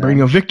we'll be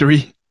celebrating a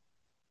victory.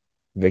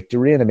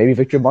 victory, and then maybe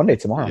victory Monday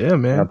tomorrow. Yeah,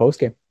 man. In our post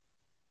game.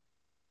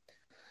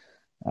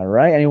 All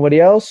right. Anybody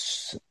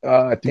else?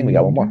 I think we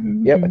got one more.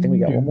 Yep, I think we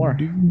got one more.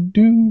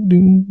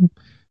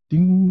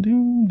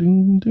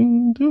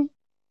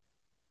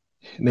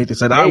 Nathan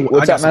said, Nate,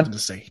 I got something to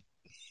say.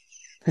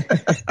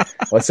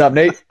 What's up,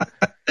 Nate?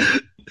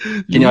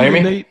 Can y'all hear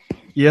me? Nate?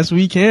 Yes,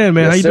 we can,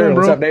 man. Yes, How you sir. doing,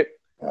 bro? What's up, Nate?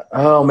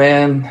 Oh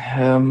man,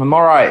 I'm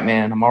all right,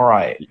 man. I'm all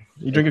right.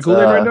 You drinking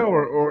Kool-Aid right now,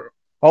 or?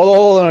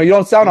 Hold on. You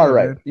don't sound all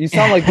right. You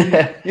sound like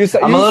you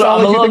sound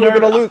like you think we're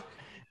gonna lose.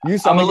 You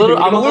sound like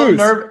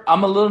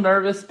I'm a little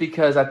nervous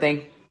because I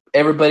think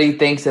everybody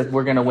thinks that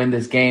we're gonna win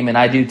this game, and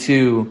I do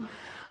too.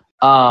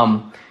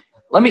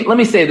 Let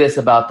me say this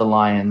about the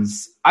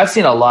Lions. I've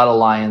seen a lot of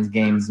Lions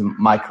games in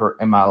my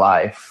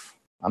life.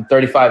 I'm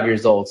 35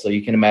 years old, so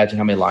you can imagine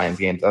how many Lions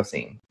games I've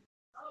seen.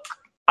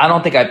 I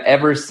don't think I've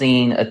ever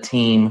seen a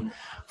team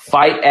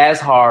fight as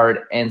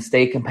hard and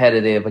stay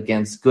competitive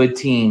against good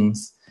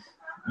teams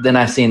than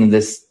I've seen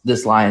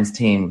this Lions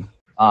team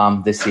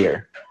this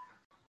year.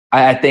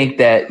 I think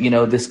that,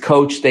 this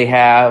coach they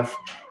have,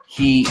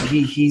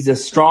 he's a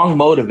strong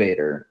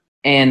motivator.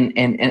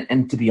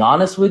 And to be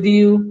honest with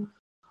you,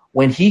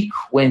 when he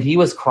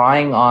was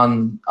crying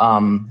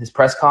on his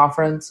press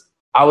conference,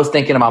 I was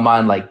thinking in my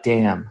mind, like,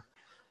 damn,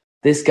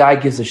 this guy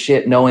gives a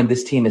shit knowing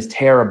this team is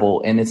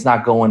terrible and it's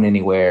not going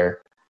anywhere.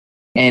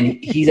 And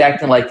he's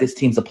acting like this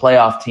team's a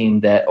playoff team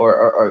that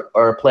or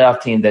a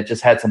playoff team that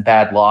just had some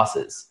bad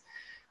losses.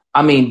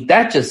 I mean,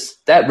 that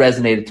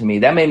resonated to me.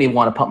 That made me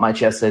want to pump my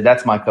chest and say,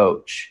 that's my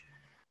coach.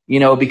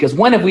 Because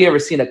when have we ever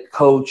seen a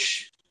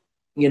coach,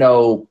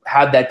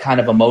 have that kind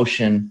of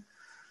emotion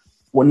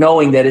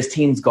knowing that his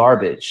team's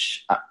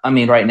garbage? I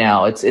mean, right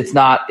now it's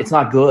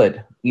not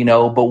good,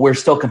 but we're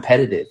still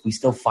competitive. We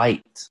still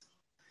fight.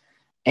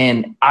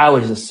 And I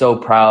was just so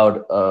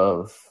proud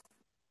of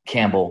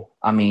Campbell.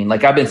 I mean,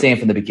 like I've been saying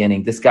from the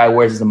beginning, this guy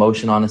wears his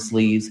emotion on his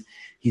sleeves.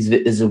 He's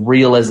as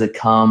real as it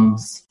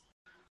comes.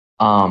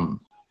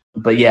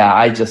 But yeah,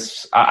 I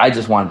just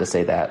wanted to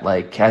say that.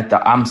 Like,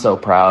 I'm so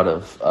proud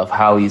of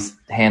how he's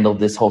handled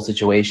this whole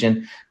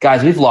situation.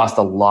 Guys, we've lost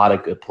a lot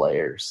of good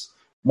players,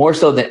 more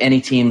so than any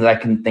team that I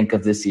can think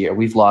of this year.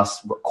 We've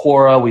lost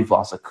Cora, we've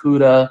lost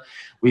Akuda,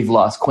 we've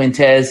lost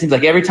Quintez. Seems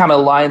like every time a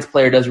Lions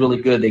player does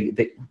really good,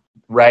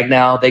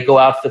 they go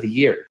out for the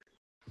year.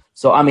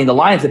 So, I mean, the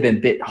Lions have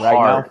been bit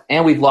hard,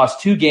 and we've lost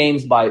 2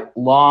 games by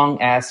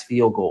long-ass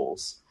field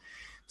goals.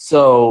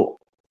 So,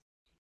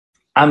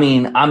 I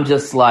mean, I'm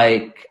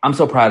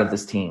so proud of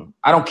this team.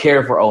 I don't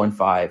care if we're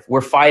 0-5.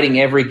 We're fighting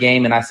every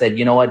game, and I said,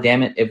 you know what,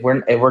 damn it, if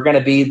we're going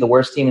to be the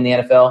worst team in the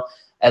NFL,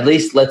 at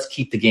least let's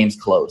keep the games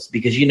close.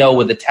 Because,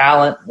 with the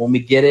talent, when we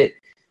get it,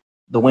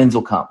 the wins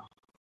will come.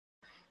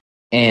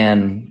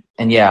 And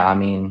yeah, I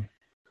mean,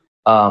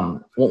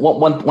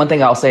 one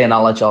thing I'll say, and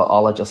I'll let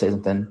y'all say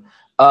something.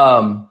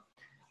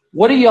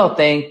 What do y'all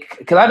think?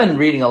 Because I've been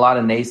reading a lot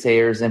of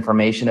naysayers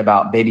information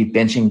about maybe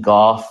benching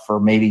Goff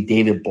or maybe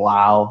David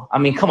Blau. I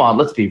mean, come on,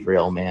 let's be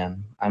real,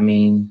 man. I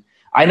mean,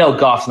 I know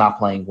Goff's not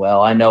playing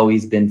well. I know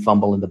he's been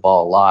fumbling the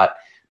ball a lot.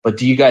 But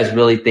do you guys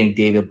really think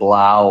David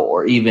Blau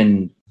or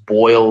even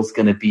Boyle's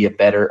going to be a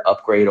better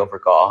upgrade over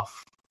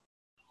Goff?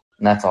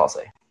 And that's all I'll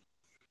say.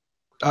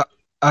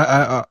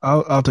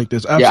 I'll take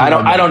this. Absolutely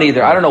I don't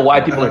either. I don't know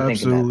why people are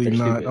thinking that. Absolutely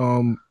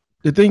not.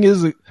 The thing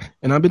is,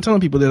 and I've been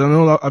telling people that, I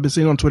know I've been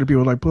seeing on Twitter,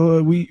 people are like,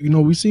 well,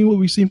 we seen what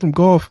we've seen from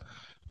Goff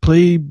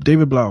play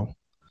David Blau.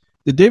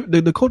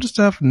 The coaching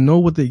staff know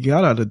what they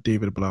got out of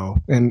David Blau,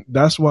 and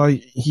that's why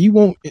he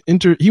won't go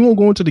into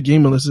the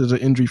game unless there's an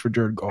injury for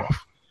Jared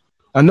Goff.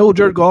 I know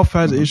Jared Goff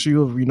has an issue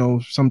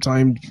of,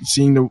 sometimes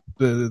seeing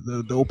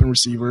the open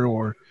receiver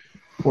or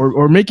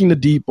making the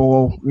deep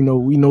ball. We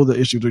know the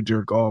issues with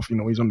Jared Goff.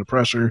 He's under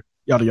pressure,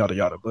 yada yada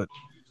yada. But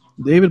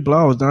David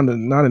Blau is not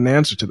an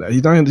answer to that.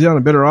 He's not a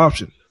better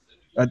option.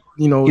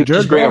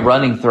 Jared Goff, a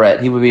running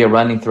threat. He would be a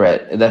running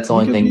threat. That's the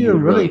only thing he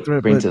would really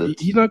bring to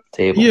the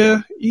table.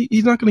 Yeah,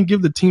 he's not going to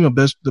give the team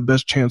the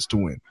best chance to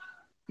win.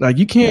 Like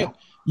you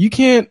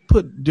can't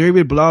put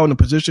David Blau in a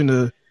position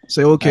to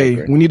say,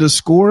 okay, we need a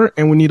score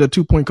and we need a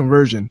 2-point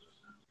conversion.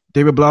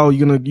 David Blau,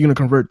 you gonna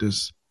convert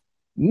this?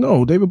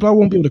 No, David Blau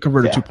won't be able to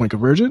convert a 2-point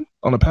conversion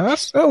on a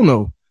pass. Hell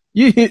no.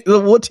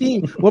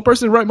 What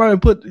person right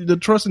mind put the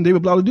trust in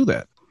David Blau to do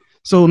that?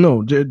 So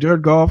no,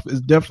 Jared Goff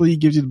definitely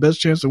gives you the best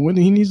chance to win,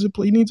 and he needs to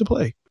play. He needs to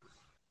play.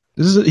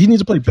 He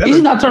needs to play better.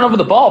 He's not turning over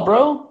the ball,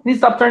 bro. He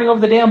needs to stop turning over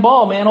the damn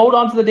ball, man. Hold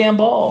on to the damn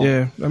ball.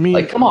 Yeah, I mean,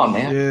 like, come on,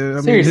 man. Yeah,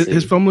 I seriously. mean,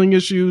 his fumbling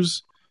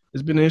issues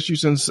has been an issue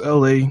since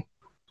LA.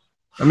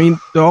 I mean,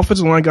 the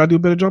offensive line got to do a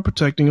better job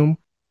protecting him.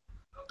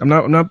 I'm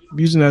not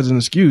using that as an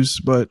excuse,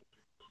 but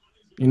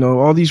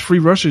all these free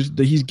rushes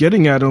that he's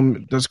getting at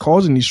him that's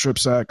causing these strip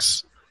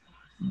sacks.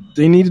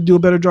 They need to do a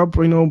better job,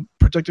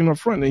 protecting up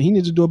front, and he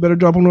needs to do a better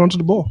job holding on to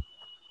the ball.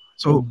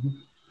 So,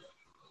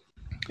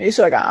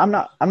 so I'm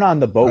not on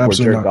the boat where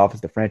Jared Goff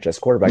is the franchise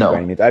quarterback by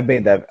any means. I've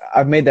made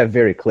that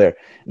very clear.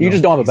 You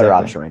just don't have a better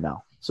option right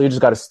now. So you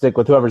just got to stick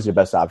with whoever's your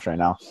best option right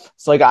now.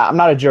 It's like I'm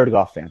not a Jared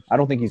Goff fan. I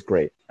don't think he's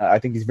great. I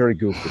think he's very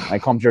goofy. I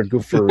call him Jared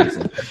Goof for a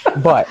reason.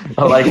 But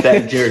I like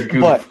that, Jared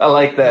Goof. I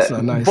like that. That's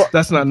not nice.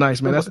 That's not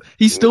nice, man.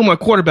 He's still my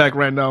quarterback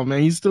right now,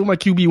 man. He's still my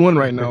QB1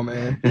 right now,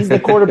 man. He's the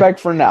quarterback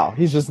for now.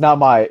 He's just not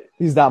my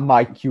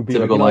QB.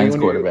 Typical Lions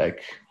quarterback.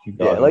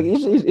 Yeah, like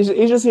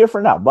he's just here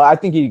for now. But I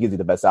think he gives you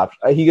the best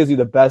option. He gives you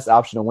the best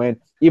option to win,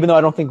 even though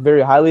I don't think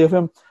very highly of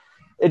him.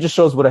 It just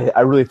shows what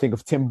I really think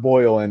of Tim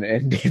Boyle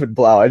and David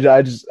Blau. I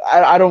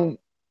don't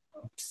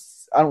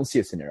see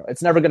a scenario.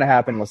 It's never going to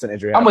happen unless an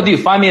injury happens. I'm with you.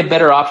 Find me a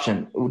better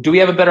option. Do we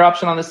have a better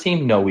option on this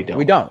team? No, we don't.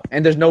 We don't.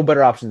 And there's no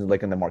better options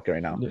like in the market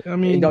right now. I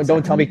mean,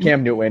 don't tell me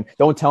Cam Newton.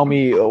 Don't tell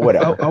me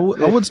whatever.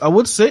 I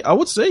would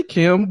say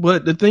Cam,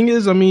 but the thing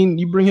is, I mean,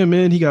 you bring him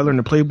in, he got to learn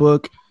the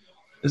playbook.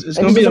 It's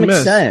going to be a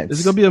mess.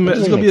 It's going to be a mess.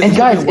 It's going to be a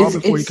while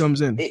before he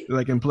comes in,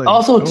 like in play.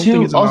 Also,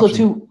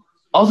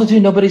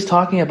 nobody's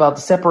talking about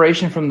the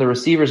separation from the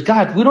receivers.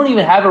 God, we don't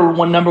even have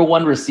a number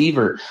one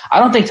receiver. I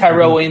don't think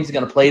Tyrell Williams is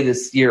going to play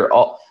this year.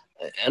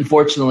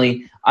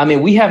 Unfortunately, I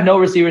mean, we have no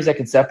receivers that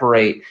can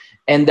separate,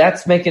 and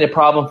that's making a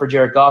problem for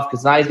Jared Goff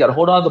because now he's got to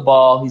hold on to the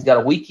ball. He's got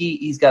a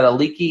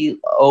leaky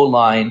O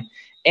line,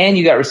 and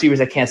you got receivers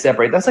that can't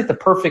separate. That's like the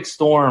perfect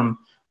storm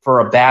for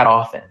a bad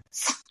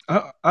offense.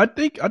 I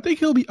think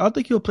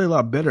he'll play a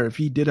lot better if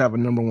he did have a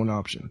number one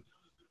option.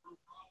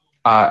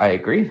 I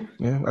agree.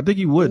 Yeah, I think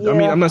he would. Yeah, I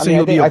mean, I'm not saying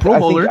he'll be a Pro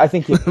Bowler. I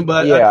think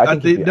but yeah, I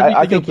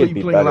think he'll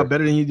be playing a lot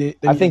better than he did.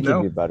 I think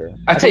he'd be better.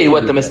 I tell you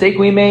what, the mistake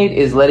we made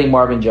is letting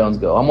Marvin Jones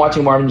go. I'm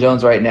watching Marvin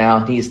Jones right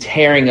now. He's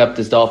tearing up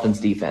this Dolphins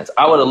defense.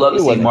 I would have loved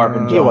to see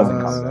Marvin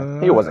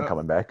Jones. He wasn't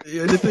coming back.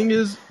 Yeah, the thing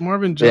is,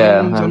 Marvin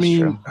Jones. I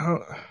mean,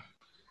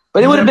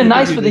 but it would have been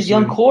nice for this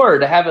young core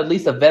to have at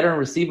least a veteran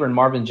receiver in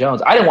Marvin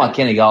Jones. I didn't want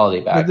Kenny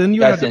Galladay back. But then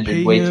you had to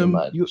pay him.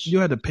 You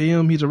had to pay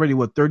him. He's already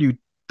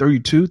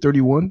 32,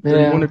 31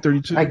 or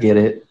 32. I get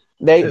it.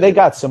 They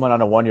got someone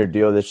on a 1-year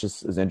deal that's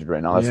just is injured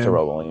right now. That's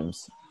Tyrell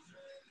Williams.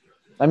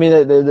 I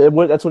mean,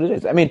 that's what it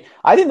is. I mean,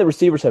 I think the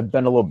receivers have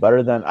been a little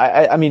better than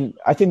I mean,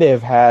 I think they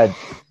have had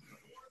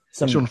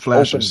some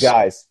open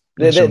guys.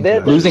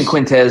 Losing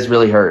Quintez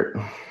really hurt.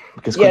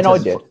 Because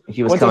it did.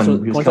 He was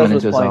coming into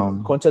his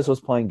own. Quintez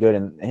was playing good,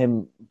 and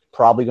him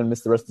probably going to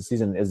miss the rest of the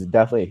season is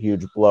definitely a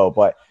huge blow.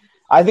 But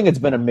I think it's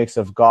been a mix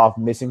of Goff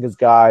missing his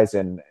guys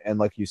and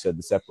like you said,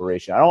 the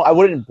separation. I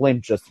wouldn't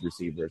blame just the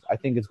receivers. I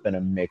think it's been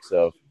a mix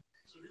of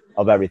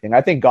everything. I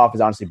think Goff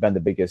has honestly been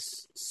the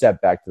biggest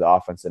setback to the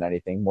offense than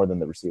anything, more than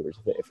the receivers,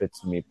 if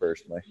it's me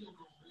personally.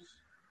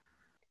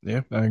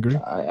 Yeah, I agree.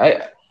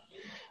 I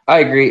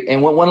agree.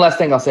 And one last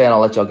thing I'll say, and I'll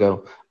let y'all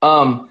go.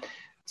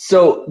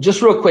 So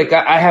just real quick,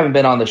 I haven't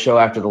been on the show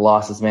after the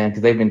losses, man,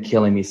 because they've been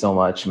killing me so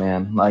much,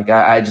 man. Like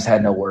I just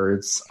had no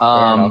words.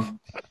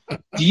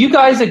 Do you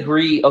guys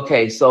agree?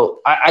 Okay, so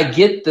I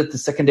get that the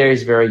secondary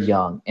is very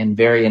young and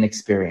very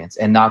inexperienced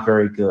and not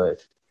very good.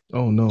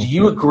 Oh, no. Do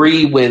you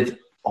agree with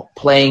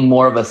playing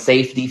more of a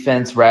safe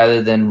defense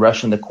rather than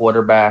rushing the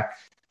quarterback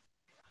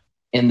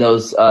in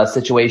those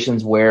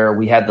situations where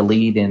we had the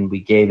lead and we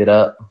gave it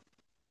up?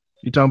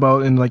 You talking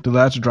about in like the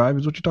last drive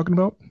is what you're talking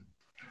about?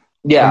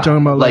 Yeah, you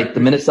talking about like the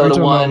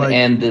Minnesota one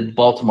and the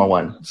Baltimore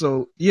one.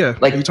 So yeah,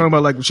 like you talking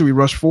about like should we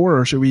rush 4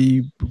 or should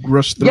we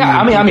rush 3? Yeah,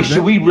 I mean,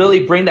 should we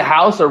really bring the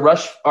house or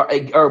rush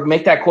or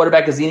make that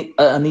quarterback as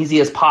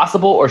uneasy as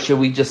possible, or should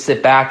we just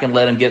sit back and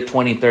let him get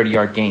 20,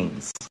 30-yard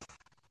gains?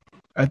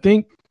 I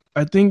think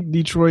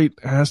Detroit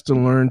has to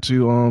learn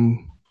to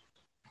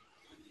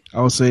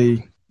I would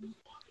say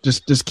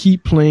just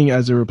keep playing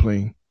as they were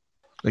playing.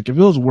 Like if it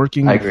was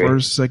working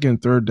first,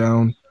 second, third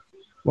down,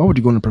 why would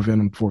you go to prevent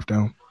them fourth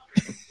down?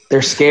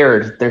 They're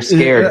scared.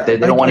 Yeah, they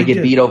don't want to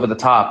get beat over the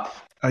top.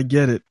 I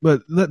get it.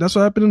 But that's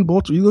what happened in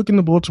Baltimore. You look in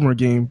the Baltimore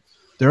game,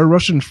 they're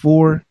rushing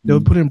 4. They were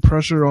putting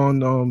pressure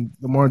on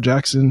Lamar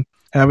Jackson,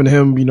 having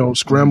him,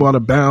 scramble out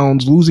of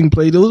bounds, losing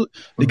play.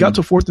 They got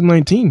to 4th and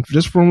 19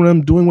 just from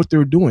them doing what they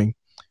were doing.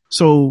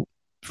 So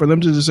for them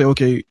to just say,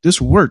 okay,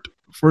 this worked,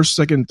 first,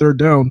 second, third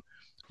down,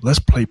 let's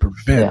play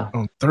prevent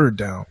on third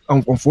down,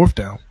 on fourth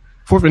down,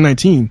 4th and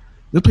 19.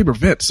 Let's play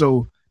prevent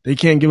so they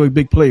can't give a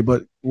big play.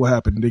 But what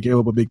happened? They gave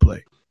up a big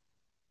play.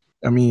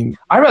 I mean,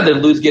 I'd rather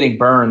lose getting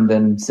burned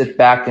than sit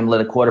back and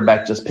let a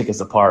quarterback just pick us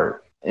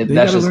apart.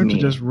 That's just me. To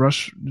just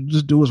rush,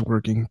 just do what's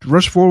working.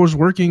 Rush 4 was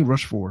working.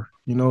 Rush 4.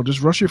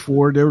 Just rush your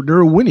 4.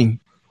 They're winning.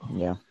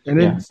 Yeah,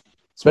 and then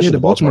especially the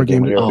Baltimore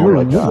game. They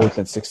were like 4th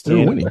and 16.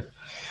 They were winning.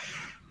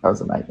 That was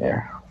a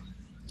nightmare.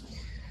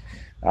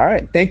 All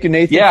right, thank you,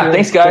 Nathan. Yeah,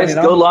 thanks, guys.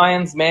 Go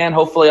Lions, man.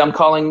 Hopefully, I'm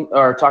calling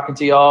or talking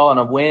to y'all on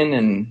a win,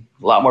 and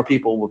a lot more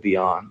people will be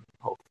on.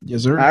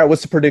 Yes, sir. All right,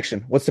 what's the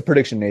prediction?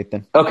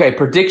 Nathan? Okay,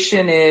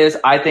 prediction is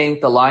I think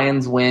the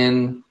Lions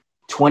win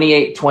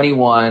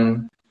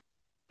 28-21,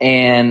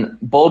 and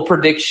bold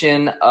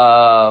prediction, we'll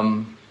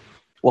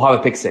have a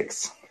pick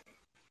 6.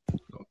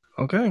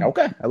 Okay,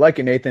 I like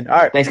it, Nathan. All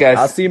right, thanks, guys.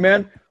 I'll see you,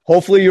 man.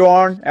 Hopefully you're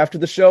on after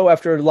the show,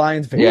 after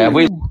Lions victory. Yeah,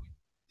 we.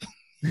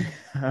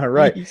 All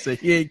right. He said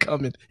he ain't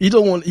coming. He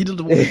doesn't want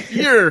to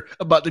hear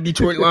about the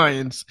Detroit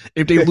Lions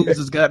if they lose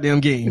this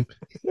goddamn game.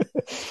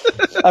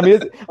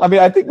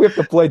 I think we have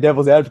to play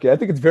devil's advocate. I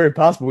think it's very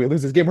possible we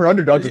lose this game. We're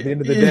underdogs at the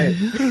end of the day.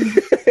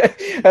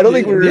 I don't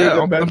think we're. Yeah,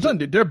 I'm telling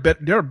you,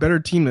 they're a better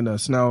team than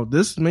us. Now,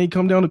 this may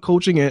come down to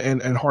coaching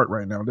and heart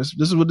right now. This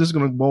is what this is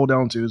going to boil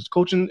down to: is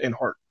coaching and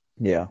heart.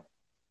 Yeah.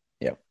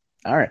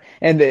 All right,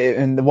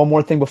 and one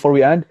more thing before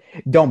we end: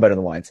 don't bet on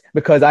the Lions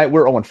because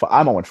we're 0-5.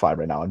 I'm 0-5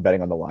 right now. I'm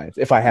betting on the Lions.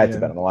 If I had to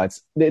bet on the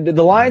Lions,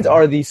 the Lions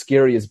are the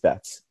scariest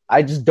bets.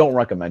 I just don't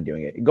recommend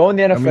doing it. Go in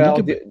the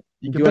NFL.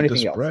 You can do bet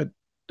anything the spread.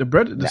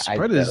 else. The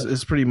spread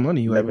is pretty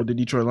money, like with the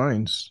Detroit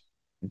Lions.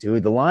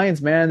 Dude, the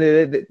Lions, man,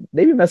 they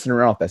be messing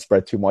around with that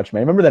spread too much,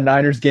 man. Remember the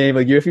Niners game?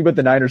 Like, if you bet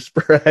the Niners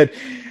spread,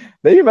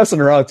 they be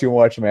messing around too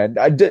much, man.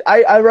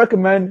 I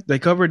recommend. They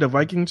covered the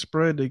Vikings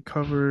spread.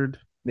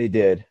 They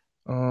did.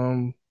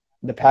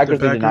 The Packers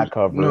they did not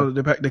cover. No,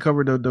 they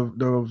covered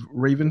the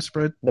Ravens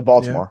spread. The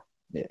Baltimore.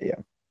 Yeah.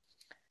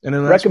 And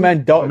then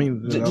recommend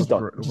just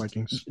don't.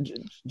 Vikings.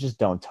 Just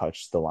don't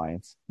touch the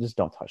Lions. Just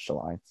don't touch the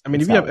Lions. I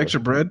mean, if you have extra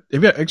bread,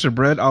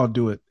 I'll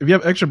do it. If you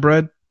have extra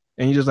bread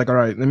and you're just like, all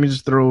right, let me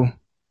just throw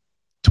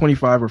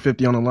 25 or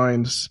 50 on the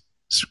Lions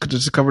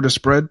just to cover the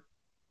spread.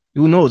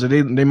 Who knows?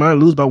 They might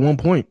lose by 1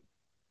 point.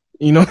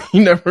 You know,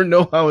 you never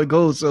know how it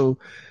goes. So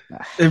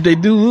if they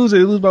do lose, they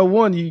lose by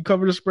 1. You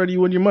cover the spread, you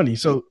win your money.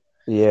 So.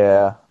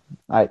 Yeah,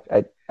 I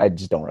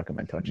just don't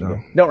recommend touching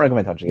it. Don't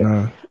recommend touching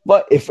it.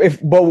 But if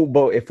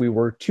we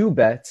were two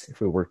bets,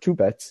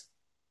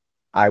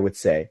 I would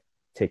say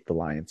take the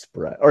Lions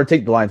spread or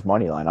take the Lions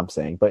money line. I'm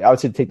saying, but I would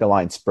say take the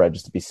Lions spread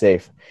just to be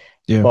safe.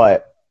 Yeah.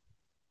 But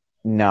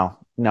no,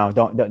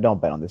 don't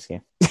bet on this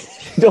game.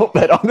 Don't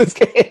bet on this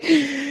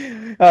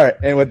game. All right,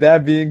 and with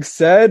that being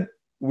said,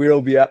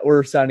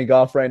 we're signing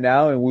off right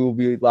now, and we will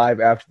be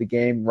live after the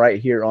game right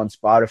here on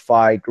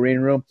Spotify Green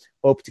Room.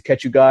 Hope to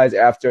catch you guys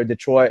after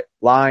Detroit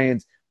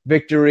Lions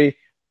victory.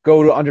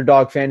 Go to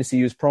Underdog Fantasy,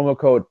 use promo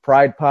code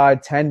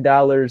PridePod,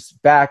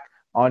 $10 back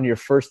on your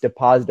first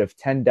deposit of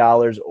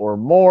 $10 or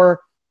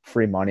more.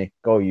 Free money.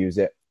 Go use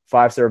it.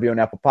 5-star review on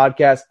Apple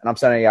Podcasts, and I'm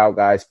signing out,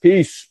 guys.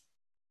 Peace.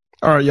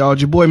 All right, y'all.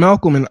 It's your boy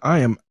Malcolm, and I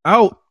am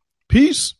out. Peace.